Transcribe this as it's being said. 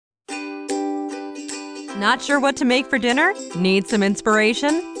Not sure what to make for dinner? Need some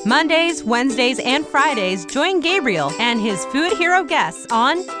inspiration? Mondays, Wednesdays, and Fridays, join Gabriel and his food hero guests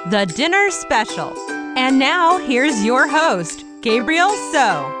on The Dinner Special. And now, here's your host, Gabriel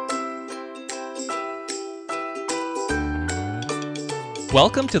So.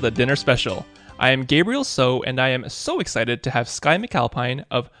 Welcome to The Dinner Special. I am Gabriel So, and I am so excited to have Skye McAlpine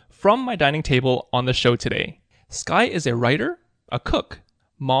of From My Dining Table on the show today. Skye is a writer, a cook,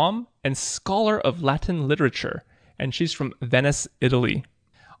 mom, and scholar of Latin literature, and she's from Venice, Italy.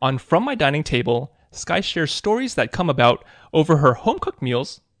 On From My Dining Table, Skye shares stories that come about over her home-cooked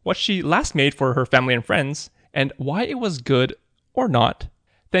meals, what she last made for her family and friends, and why it was good or not.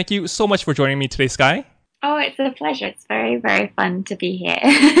 Thank you so much for joining me today, Skye. Oh, it's a pleasure. It's very, very fun to be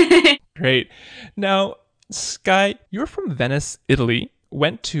here. Great. Now, Skye, you're from Venice, Italy,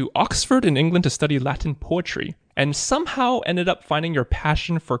 went to Oxford in England to study Latin poetry, and somehow ended up finding your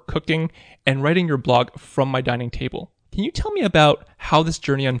passion for cooking and writing your blog From My Dining Table. Can you tell me about how this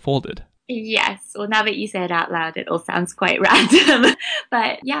journey unfolded? Yes. Well, now that you say it out loud, it all sounds quite random.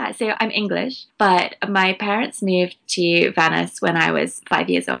 But yeah, so I'm English, but my parents moved to Venice when I was 5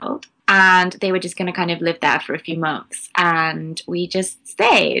 years old. And they were just going to kind of live there for a few months. And we just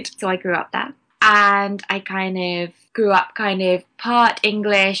stayed. So I grew up there. And I kind of grew up part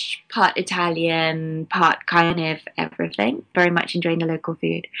English, part Italian, part kind of everything. Very much enjoying the local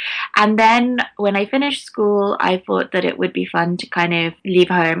food. And then when I finished school, I thought that it would be fun to kind of leave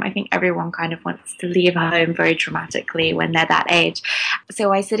home. I think everyone kind of wants to leave home very dramatically when they're that age.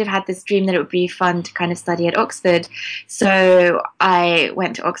 So I sort of had this dream that it would be fun to kind of study at Oxford. So I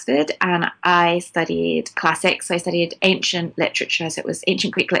went to Oxford and I studied classics. So I studied ancient literature. So it was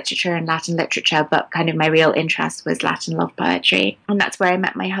ancient Greek literature and Latin literature, but kind of my real interest was Latin love poetry. And that's where I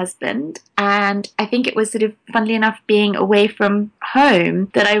met my husband. And I think it was sort of, funnily enough, being away from home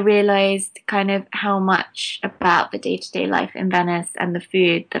that I realized kind of how much about the day-to-day life in Venice and the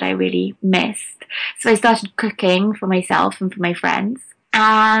food that I really missed. So I started cooking for myself and for my friends.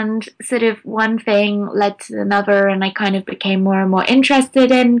 And sort of one thing led to another, and I kind of became more and more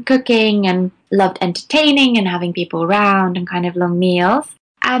interested in cooking and loved entertaining and having people around and kind of long meals.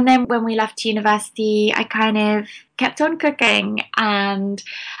 And then when we left university, I kind of kept on cooking. And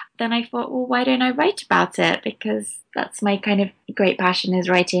then I thought, well, why don't I write about it? Because that's my kind of great passion is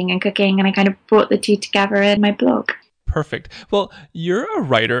writing and cooking. And I kind of brought the two together in my blog. Perfect. Well, you're a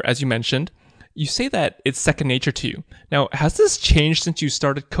writer, as you mentioned. You say that it's second nature to you. Now, has this changed since you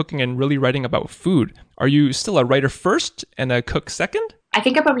started cooking and really writing about food? Are you still a writer first and a cook second? I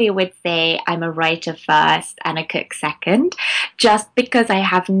think I probably would say I'm a writer first and a cook second, just because I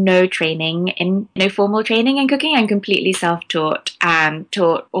have no formal training in cooking. I'm completely self-taught and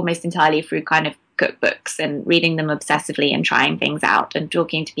taught almost entirely through kind of cookbooks and reading them obsessively and trying things out and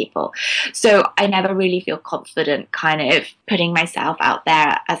talking to people. So I never really feel confident kind of putting myself out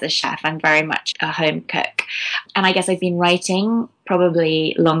there as a chef. I'm very much a home cook. And I guess I've been writing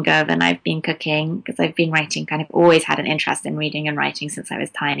probably longer than I've been cooking, because I've been writing, kind of always had an interest in reading and writing since I was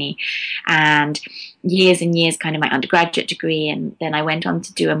tiny, and years and years kind of my undergraduate degree, and then I went on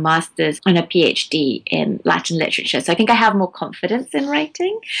to do a master's and a PhD in Latin literature. So I think I have more confidence in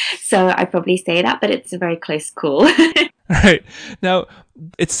writing. So I probably say that, but it's a very close call. Right. Now,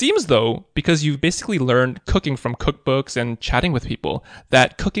 it seems though, because you've basically learned cooking from cookbooks and chatting with people,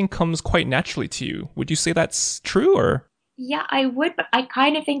 that cooking comes quite naturally to you. Would you say that's true, or? Yeah, I would, but I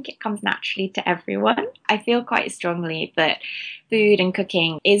kind of think it comes naturally to everyone. I feel quite strongly that food and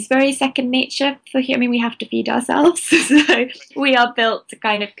cooking is very second nature for here. I mean, we have to feed ourselves, so we are built to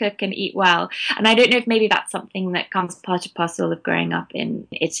kind of cook and eat well. And I don't know if maybe that's something that comes part and parcel of growing up in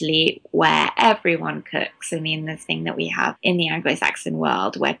Italy, where everyone cooks. I mean, this thing that we have in the Anglo-Saxon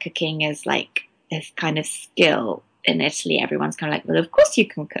world, where cooking is like this kind of skill. In Italy, everyone's kind of like, well, of course you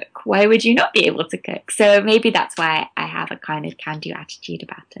can cook. Why would you not be able to cook? So maybe that's why I have a kind of can-do attitude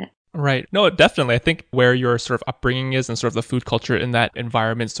about it. Right. No, definitely. I think where your sort of upbringing is and sort of the food culture in that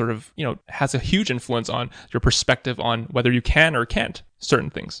environment sort of, has a huge influence on your perspective on whether you can or can't certain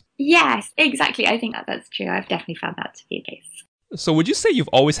things. Yes, exactly. I think that's true. I've definitely found that to be the case. So would you say you've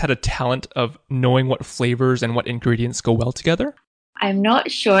always had a talent of knowing what flavors and what ingredients go well together? I'm not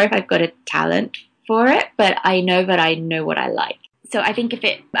sure if I've got a talent for it, but I know that I know what I like. So I think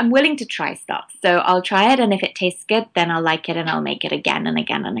I'm willing to try stuff. So I'll try it, and if it tastes good, then I'll like it and I'll make it again and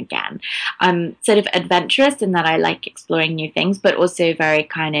again and again. I'm sort of adventurous in that I like exploring new things, but also very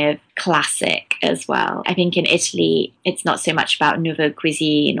kind of classic as well. I think in Italy, it's not so much about nouveau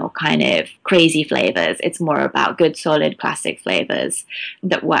cuisine or kind of crazy flavors. It's more about good, solid, classic flavors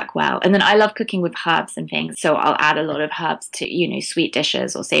that work well. And then I love cooking with herbs and things. So I'll add a lot of herbs to, sweet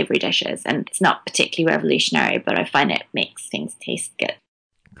dishes or savory dishes. And it's not particularly revolutionary, but I find it makes things taste good.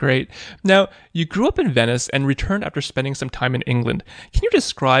 Great. Now, you grew up in Venice and returned after spending some time in England. Can you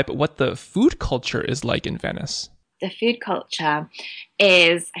describe what the food culture is like in Venice? The food culture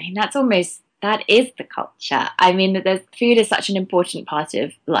is, that is the culture. I mean, the food is such an important part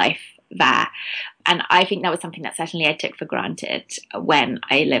of life there. And I think that was something that certainly I took for granted when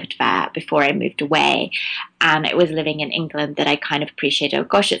I lived there before I moved away. And it was living in England that I kind of appreciated, oh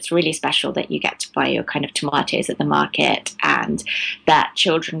gosh, it's really special that you get to buy your kind of tomatoes at the market and that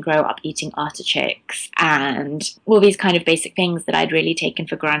children grow up eating artichokes and all these kind of basic things that I'd really taken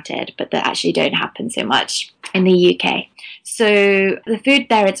for granted, but that actually don't happen so much in the UK. So the food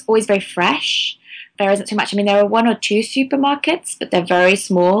there, it's always very fresh. There isn't too much. I mean, there are one or two supermarkets, but they're very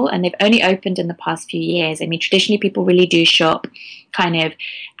small and they've only opened in the past few years. I mean, traditionally people really do shop kind of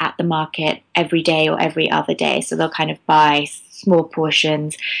at the market every day or every other day. So they'll kind of buy small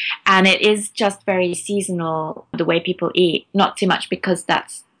portions. And it is just very seasonal, the way people eat. Not too much because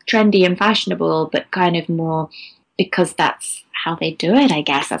that's trendy and fashionable, but kind of more because that's how they do it, I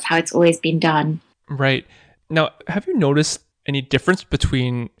guess. That's how it's always been done. Right. Now, have you noticed any difference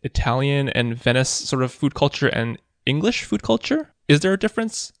between Italian and Venice sort of food culture and English food culture? Is there a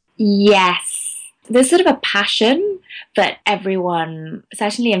difference? Yes. There's sort of a passion that everyone,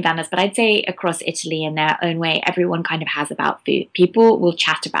 certainly in Venice, but I'd say across Italy in their own way, everyone kind of has about food. People will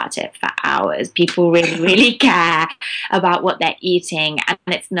chat about it for hours. People really, really care about what they're eating. And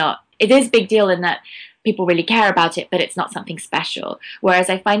it is a big deal in that people really care about it, but it's not something special. Whereas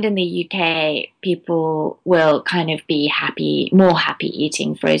I find in the UK, people will kind of be more happy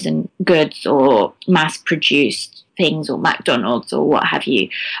eating frozen goods or mass-produced things or McDonald's or what have you.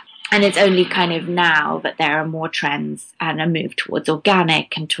 And it's only kind of now that there are more trends and a move towards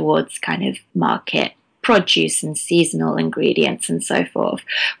organic and towards kind of market produce and seasonal ingredients and so forth,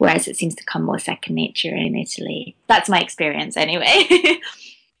 whereas it seems to come more second nature in Italy. That's my experience anyway.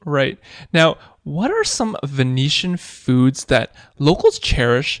 Right. Now, what are some Venetian foods that locals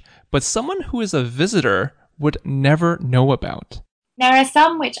cherish, but someone who is a visitor would never know about? There are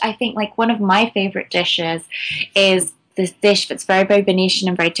some which I think, like one of my favorite dishes is this dish that's very, very Venetian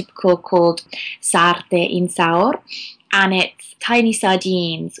and very typical called sarde in saor. And it's tiny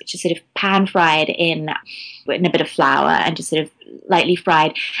sardines, which are sort of pan-fried in a bit of flour and just sort of lightly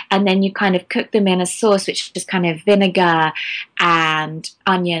fried. And then you kind of cook them in a sauce, which is just kind of vinegar and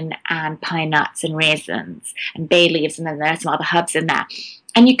onion and pine nuts and raisins and bay leaves. And then there are some other herbs in there.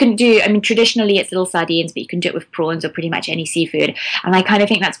 And you can traditionally it's little sardines, but you can do it with prawns or pretty much any seafood. And I kind of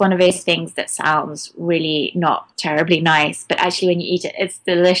think that's one of those things that sounds really not terribly nice, but actually when you eat it, it's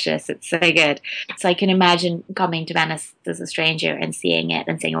delicious. It's so good. So I can imagine coming to Venice as a stranger and seeing it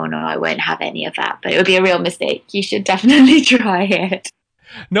and saying, oh no, I won't have any of that. But it would be a real mistake. You should definitely try it.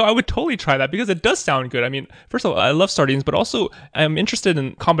 No, I would totally try that because it does sound good. I mean, first of all, I love sardines, but also I'm interested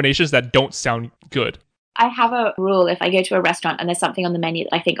in combinations that don't sound good. I have a rule. If I go to a restaurant and there's something on the menu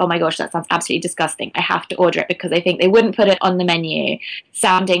that I think, oh my gosh, that sounds absolutely disgusting, I have to order it because I think they wouldn't put it on the menu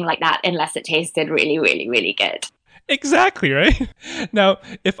sounding like that unless it tasted really, really, really good. Exactly, right? Now,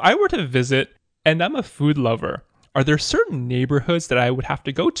 if I were to visit and I'm a food lover, are there certain neighborhoods that I would have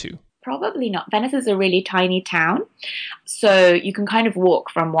to go to? Probably not. Venice is a really tiny town, so you can kind of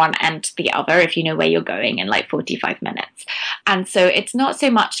walk from one end to the other if you know where you're going in like 45 minutes. And so it's not so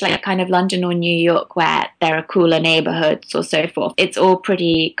much like kind of London or New York where there are cooler neighborhoods or so forth. It's all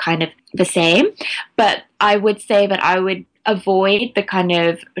pretty kind of the same. But I would say that I would avoid the kind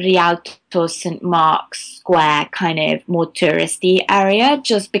of Rialto, St. Mark's Square kind of more touristy area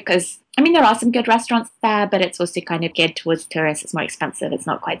just because I mean, there are some good restaurants there, but it's also kind of geared towards tourists. It's more expensive. It's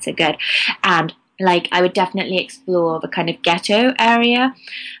not quite so good. And I would definitely explore the kind of ghetto area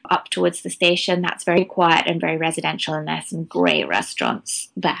up towards the station. That's very quiet and very residential. And there's some great restaurants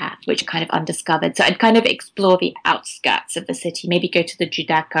there, which are kind of undiscovered. So I'd kind of explore the outskirts of the city, maybe go to the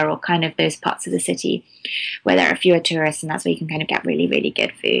Giudecca or kind of those parts of the city where there are fewer tourists. And that's where you can kind of get really, really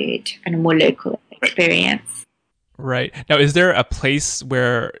good food and a more local experience. Right. Now, is there a place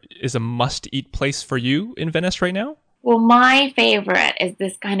where is a must-eat place for you in Venice right now? Well, my favorite is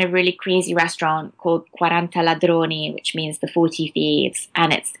this kind of really crazy restaurant called 40 Ladroni, which means the 40 Thieves.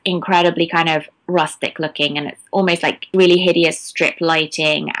 And it's incredibly kind of rustic looking, and it's almost like really hideous strip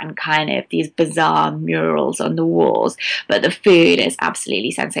lighting and kind of these bizarre murals on the walls. But the food is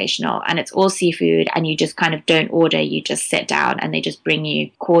absolutely sensational, and it's all seafood, and you just kind of don't order, you just sit down and they just bring you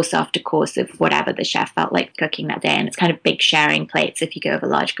course after course of whatever the chef felt like cooking that day. And it's kind of big sharing plates if you go with a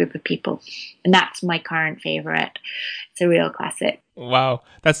large group of people. And that's my current favorite. It's a real classic. Wow,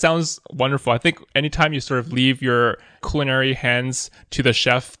 that sounds wonderful. I think anytime you sort of leave your culinary hands to the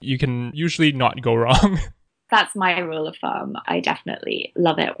chef, you can usually not go wrong. That's my rule of thumb. I definitely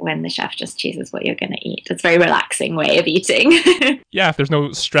love it when the chef just chooses what you're going to eat. It's a very relaxing way of eating. Yeah, if there's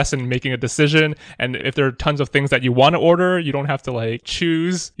no stress in making a decision, and if there are tons of things that you want to order, you don't have to like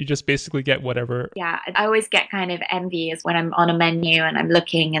choose. You just basically get whatever. Yeah, I always get kind of envious when I'm on a menu and I'm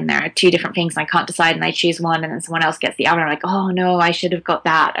looking and there are two different things and I can't decide and I choose one and then someone else gets the other. I'm like, oh no, I should have got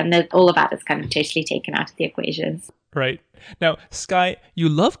that. And then all of that is kind of totally taken out of the equation. Right. Now, Skye, you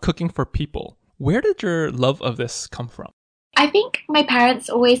love cooking for people. Where did your love of this come from? I think my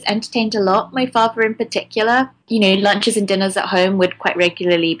parents always entertained a lot. My father in particular, lunches and dinners at home would quite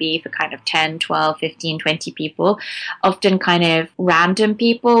regularly be for kind of 10, 12, 15, 20 people. Often kind of random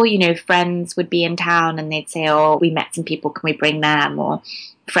people, friends would be in town and they'd say, oh, we met some people, can we bring them? Or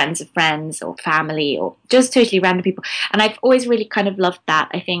friends of friends or family or just totally random people. And I've always really kind of loved that.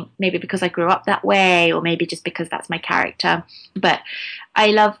 I think maybe because I grew up that way or maybe just because that's my character. But I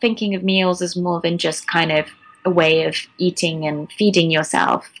love thinking of meals as more than just kind of a way of eating and feeding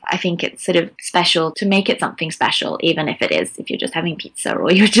yourself. I think it's sort of special to make it something special, even if you're just having pizza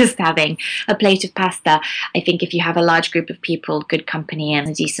or you're just having a plate of pasta. I think if you have a large group of people, good company and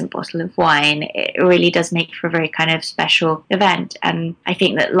a decent bottle of wine, it really does make for a very kind of special event. And I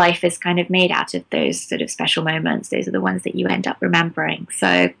think that life is kind of made out of those sort of special moments. Those are the ones that you end up remembering.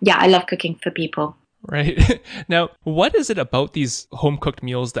 So yeah, I love cooking for people. Right. Now, what is it about these home-cooked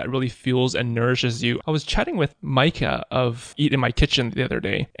meals that really fuels and nourishes you? I was chatting with Micah of Eat in My Kitchen the other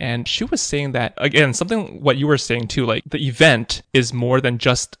day, and she was saying that, again, something what you were saying too, like the event is more than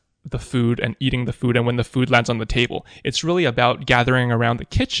just the food and eating the food and when the food lands on the table. It's really about gathering around the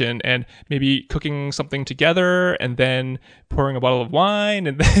kitchen and maybe cooking something together and then pouring a bottle of wine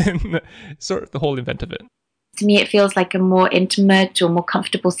and then sort of the whole event of it. To me, it feels like a more intimate or more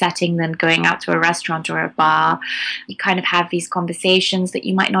comfortable setting than going out to a restaurant or a bar. You kind of have these conversations that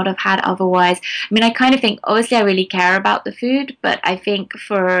you might not have had otherwise. I mean, I kind of think, obviously, I really care about the food, but I think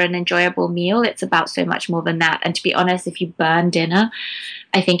for an enjoyable meal, it's about so much more than that. And to be honest, if you burn dinner,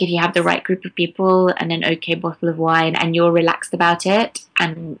 I think if you have the right group of people and an okay bottle of wine and you're relaxed about it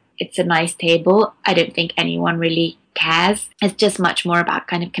and it's a nice table, I don't think anyone really cares. It's just much more about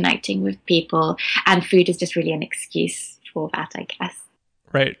kind of connecting with people, and food is just really an excuse for that, I guess.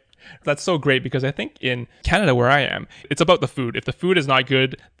 Right. That's so great because I think in Canada where I am, it's about the food. If the food is not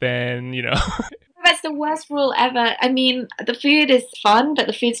good, then, That's the worst rule ever. I mean, the food is fun, but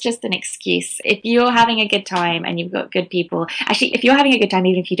the food's just an excuse. If you're having a good time and you've got good people, actually, if you're having a good time,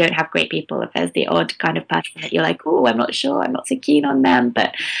 even if you don't have great people, if there's the odd kind of person that you're like, oh, I'm not sure, I'm not so keen on them,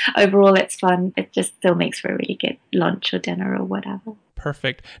 but overall it's fun. It just still makes for a really good lunch or dinner or whatever.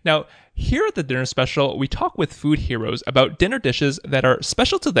 Perfect. Now, here at the Dinner Special, we talk with food heroes about dinner dishes that are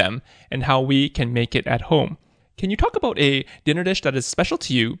special to them and how we can make it at home. Can you talk about a dinner dish that is special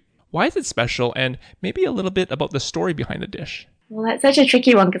to you? Why is it special? And maybe a little bit about the story behind the dish. Well, that's such a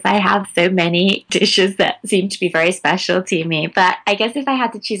tricky one because I have so many dishes that seem to be very special to me. But I guess if I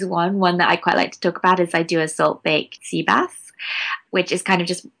had to choose one that I quite like to talk about is I do a salt-baked sea bass, which is kind of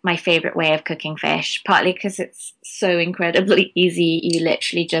just my favorite way of cooking fish, partly because it's so incredibly easy. You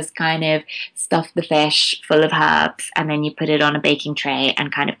literally just kind of stuff the fish full of herbs and then you put it on a baking tray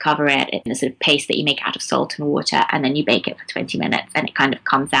and kind of cover it in a sort of paste that you make out of salt and water, and then you bake it for 20 minutes and it kind of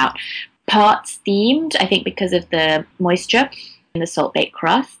comes out part steamed, I think because of the moisture in the salt-baked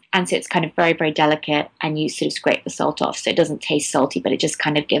crust. And so it's kind of very, very delicate and you sort of scrape the salt off so it doesn't taste salty, but it just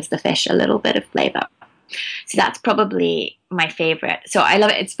kind of gives the fish a little bit of flavor. So that's probably my favorite. So I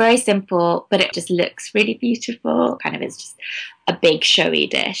love it. It's very simple, but it just looks really beautiful. Kind of is just a big showy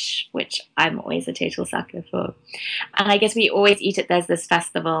dish, which I'm always a total sucker for. And I guess we always eat it. There's this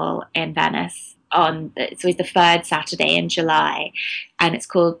festival in Venice it's always the third Saturday in July, and it's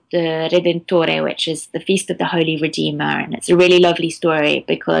called the Redentore, which is the Feast of the Holy Redeemer. And it's a really lovely story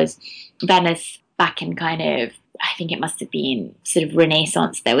because Venice, back in kind of, I think it must have been sort of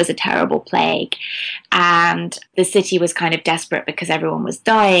Renaissance, there was a terrible plague and the city was kind of desperate because everyone was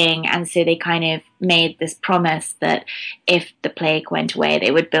dying, and so they kind of made this promise that if the plague went away,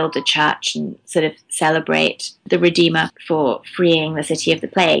 they would build a church and sort of celebrate the Redeemer for freeing the city of the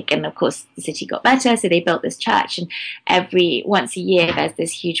plague. And of course, the city got better, so they built this church. And once a year, there's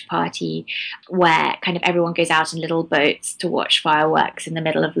this huge party where kind of everyone goes out in little boats to watch fireworks in the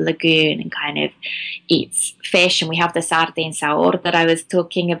middle of the lagoon and kind of eats fish. And we have the sarde and saor that I was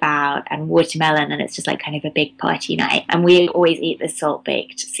talking about and watermelon, and it's just like kind of a big party night. And we always eat the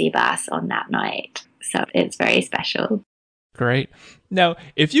salt-baked sea bass on that night. So it's very special. Great. Now,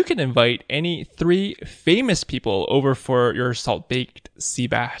 if you can invite any 3 famous people over for your salt-baked sea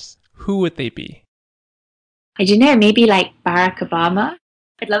bass, who would they be? I don't know, maybe like Barack Obama.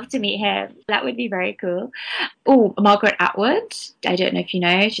 I'd love to meet him. That would be very cool. Oh, Margaret Atwood. I don't know if you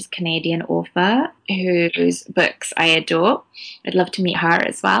know. She's a Canadian author whose books I adore. I'd love to meet her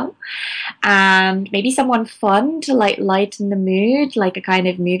as well. And maybe someone fun to like lighten the mood, like a kind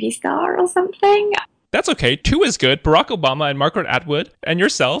of movie star or something. That's okay. 2 is good. Barack Obama and Margaret Atwood and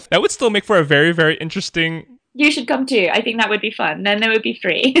yourself. That would still make for a very, very interesting... You should come too. I think that would be fun. Then there would be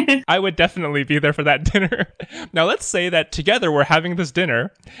 3. I would definitely be there for that dinner. Now, let's say that together we're having this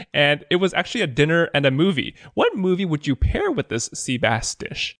dinner, and it was actually a dinner and a movie. What movie would you pair with this sea bass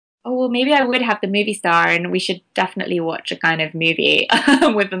dish? Oh, well, maybe I would have the movie star, and we should definitely watch a kind of movie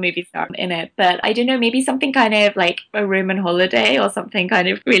with the movie star in it. But I don't know, maybe something kind of like a Roman holiday or something kind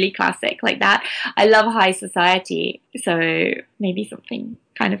of really classic like that. I love high society, so maybe something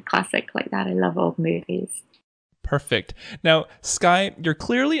kind of classic like that. I love old movies. Perfect. Now, Skye, you're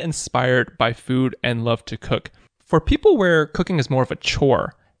clearly inspired by food and love to cook. For people where cooking is more of a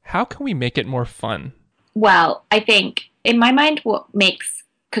chore, how can we make it more fun? Well, I think in my mind, what makes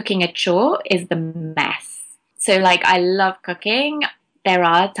cooking a chore is the mess. So like, I love cooking. There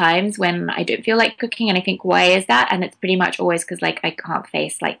are times when I don't feel like cooking and I think, why is that? And it's pretty much always because like I can't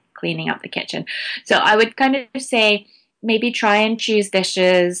face like cleaning up the kitchen. So I would kind of say, maybe try and choose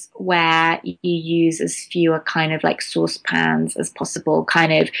dishes where you use as fewer kind of like saucepans as possible,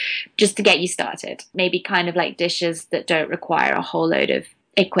 kind of just to get you started. Maybe kind of like dishes that don't require a whole load of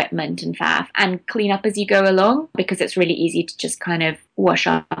equipment and faff, and clean up as you go along, because it's really easy to just kind of wash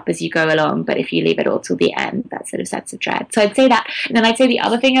up as you go along. But if you leave it all till the end, that sort of sets a dread. So I'd say that. And then I'd say the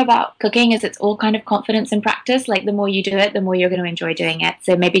other thing about cooking is it's all kind of confidence and practice. Like the more you do it, the more you're going to enjoy doing it.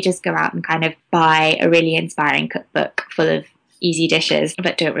 So maybe just go out and kind of buy a really inspiring cookbook full of easy dishes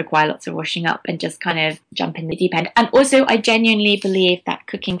that don't require lots of washing up, and just kind of jump in the deep end. And also, I genuinely believe that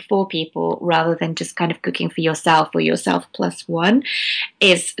cooking for people rather than just kind of cooking for yourself or yourself plus one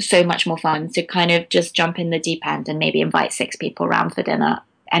is so much more fun. So kind of just jump in the deep end and maybe invite 6 people around for dinner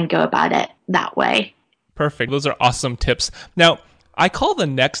and go about it that way. Perfect. Those are awesome tips. Now, I call the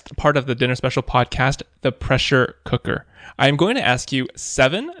next part of the Dinner Special podcast the pressure cooker. I am going to ask you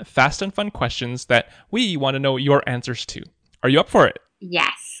 7 fast and fun questions that we want to know your answers to. Are you up for it?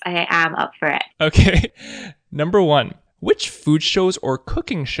 Yes, I am up for it. Okay. Number 1, which food shows or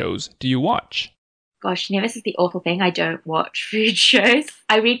cooking shows do you watch? Gosh, this is the awful thing. I don't watch food shows.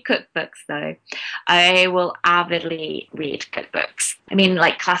 I read cookbooks, though. I will avidly read cookbooks. I mean,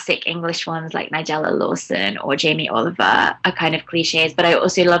 like classic English ones like Nigella Lawson or Jamie Oliver are kind of cliches, but I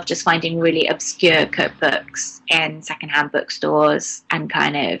also love just finding really obscure cookbooks in secondhand bookstores and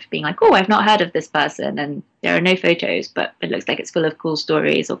kind of being like, oh, I've not heard of this person, and there are no photos, but it looks like it's full of cool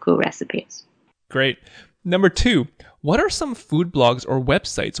stories or cool recipes. Great. Number 2, what are some food blogs or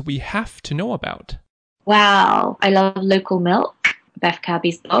websites we have to know about? Wow, I love Local Milk, Beth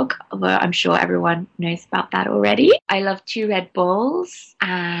Kirby's blog, although I'm sure everyone knows about that already. I love Two Red Balls,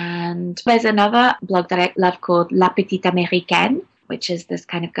 and there's another blog that I love called La Petite Américaine, which is this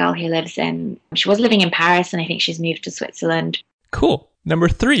kind of girl who she was living in Paris, and I think she's moved to Switzerland. Cool. Number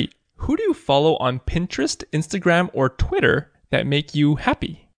 3, who do you follow on Pinterest, Instagram, or Twitter that make you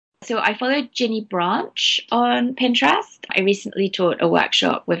happy? So I followed Ginny Branch on Pinterest. I recently taught a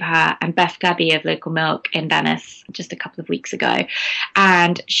workshop with her and Beth Kirby of Local Milk in Venice just a couple of weeks ago.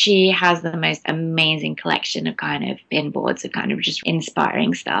 And she has the most amazing collection of kind of bin boards of kind of just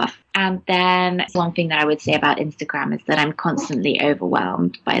inspiring stuff. And then one thing that I would say about Instagram is that I'm constantly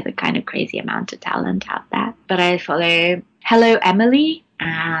overwhelmed by the kind of crazy amount of talent out there. But I follow Hello Emily.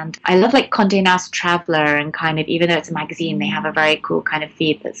 And I love like Condé Nast Traveler, and kind of, even though it's a magazine, they have a very cool kind of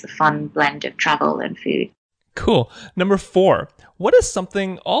feed that's a fun blend of travel and food. Cool. Number 4, what is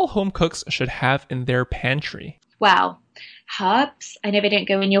something all home cooks should have in their pantry? Well, Herbs, I know they don't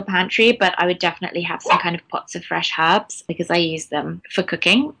go in your pantry, but I would definitely have some kind of pots of fresh herbs because I use them for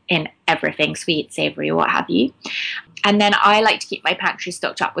cooking in everything, sweet, savory, what have you. And then I like to keep my pantry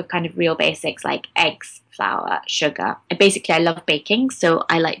stocked up with kind of real basics like eggs, flour, sugar. And basically, I love baking, so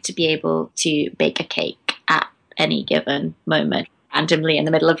I like to be able to bake a cake at any given moment, randomly in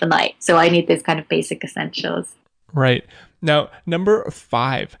the middle of the night. So I need those kind of basic essentials. Right. Now, number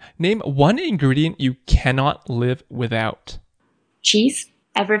 5, name one ingredient you cannot live without. Cheese.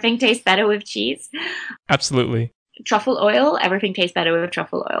 Everything tastes better with cheese. Absolutely. Truffle oil. Everything tastes better with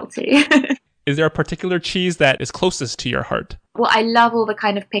truffle oil too. Is there a particular cheese that is closest to your heart? Well, I love all the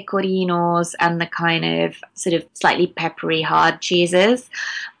kind of pecorinos and the kind of sort of slightly peppery hard cheeses.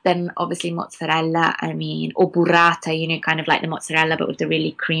 Then obviously mozzarella, or burrata, kind of like the mozzarella but with the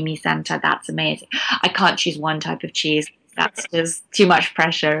really creamy center. That's amazing. I can't choose one type of cheese. That's just too much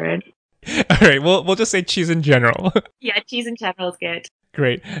pressure. All right, we'll just say cheese in general. Yeah, cheese in general is good.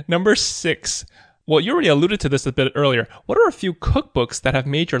 Great. Number 6. Well, you already alluded to this a bit earlier. What are a few cookbooks that have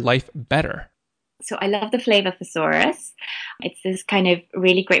made your life better? So I love The Flavor Thesaurus. It's this kind of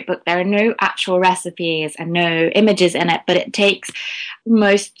really great book. There are no actual recipes and no images in it, but it takes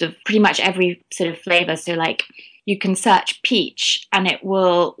most of pretty much every sort of flavor. So like you can search peach and it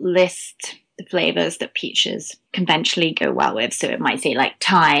will list the flavors that peaches conventionally go well with. So it might say like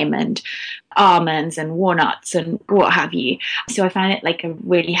thyme and almonds and walnuts and what have you. So I found it like a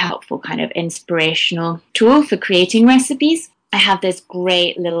really helpful kind of inspirational tool for creating recipes. I have this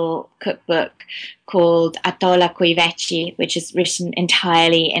great little cookbook called Atola coi vecchi, which is written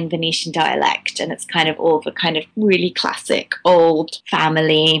entirely in Venetian dialect. And it's kind of all the kind of really classic, old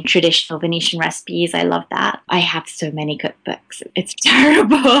family, traditional Venetian recipes. I love that. I have so many cookbooks. It's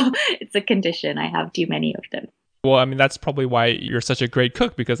terrible. It's a condition. I have too many of them. Well, that's probably why you're such a great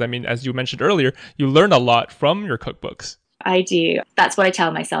cook, because, as you mentioned earlier, you learn a lot from your cookbooks. I do. That's what I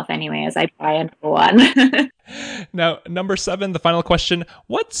tell myself anyway, as I buy another one. Now, number 7, the final question.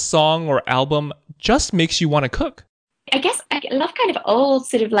 What song or album just makes you want to cook? I guess I love kind of old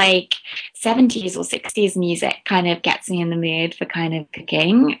sort of like 70s or 60s music kind of gets me in the mood for kind of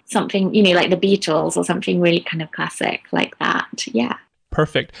cooking. Something, like the Beatles or something really kind of classic like that. Yeah.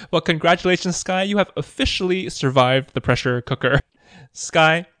 Perfect. Well, congratulations, Skye. You have officially survived the pressure cooker.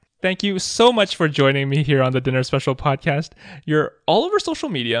 Skye, thank you so much for joining me here on the Dinner Special podcast. You're all over social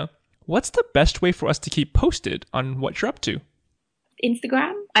media. What's the best way for us to keep posted on what you're up to?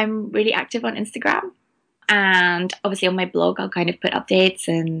 Instagram. I'm really active on Instagram. And obviously on my blog, I'll kind of put updates.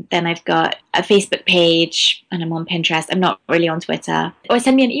 And then I've got a Facebook page and I'm on Pinterest. I'm not really on Twitter. Or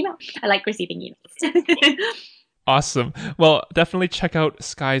send me an email. I like receiving emails. Awesome. Well, definitely check out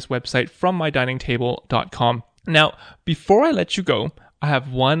Skye's website, FromMyDiningTable.com. Now, before I let you go, I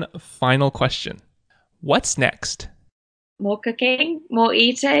have one final question. What's next? More cooking, more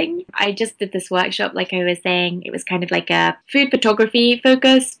eating. I just did this workshop, like I was saying. It was kind of like a food photography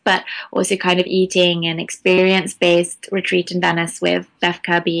focus, but also kind of eating and experience-based retreat in Venice with Beth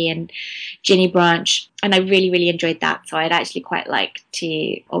Kirby and Ginny Branch. And I really, really enjoyed that. So I'd actually quite like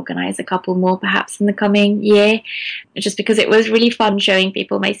to organize a couple more perhaps in the coming year, just because it was really fun showing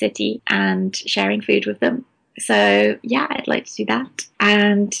people my city and sharing food with them. So yeah, I'd like to do that.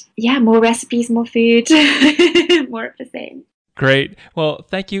 And yeah, more recipes, more food, more of the same. Great. Well,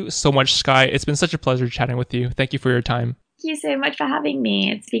 thank you so much, Skye. It's been such a pleasure chatting with you. Thank you for your time. Thank you so much for having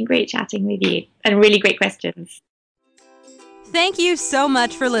me. It's been great chatting with you and really great questions. Thank you so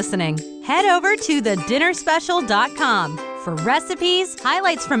much for listening. Head over to thedinnerspecial.com for recipes,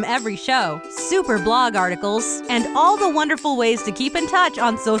 highlights from every show, super blog articles, and all the wonderful ways to keep in touch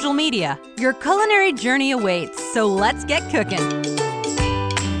on social media. Your culinary journey awaits, so let's get cooking.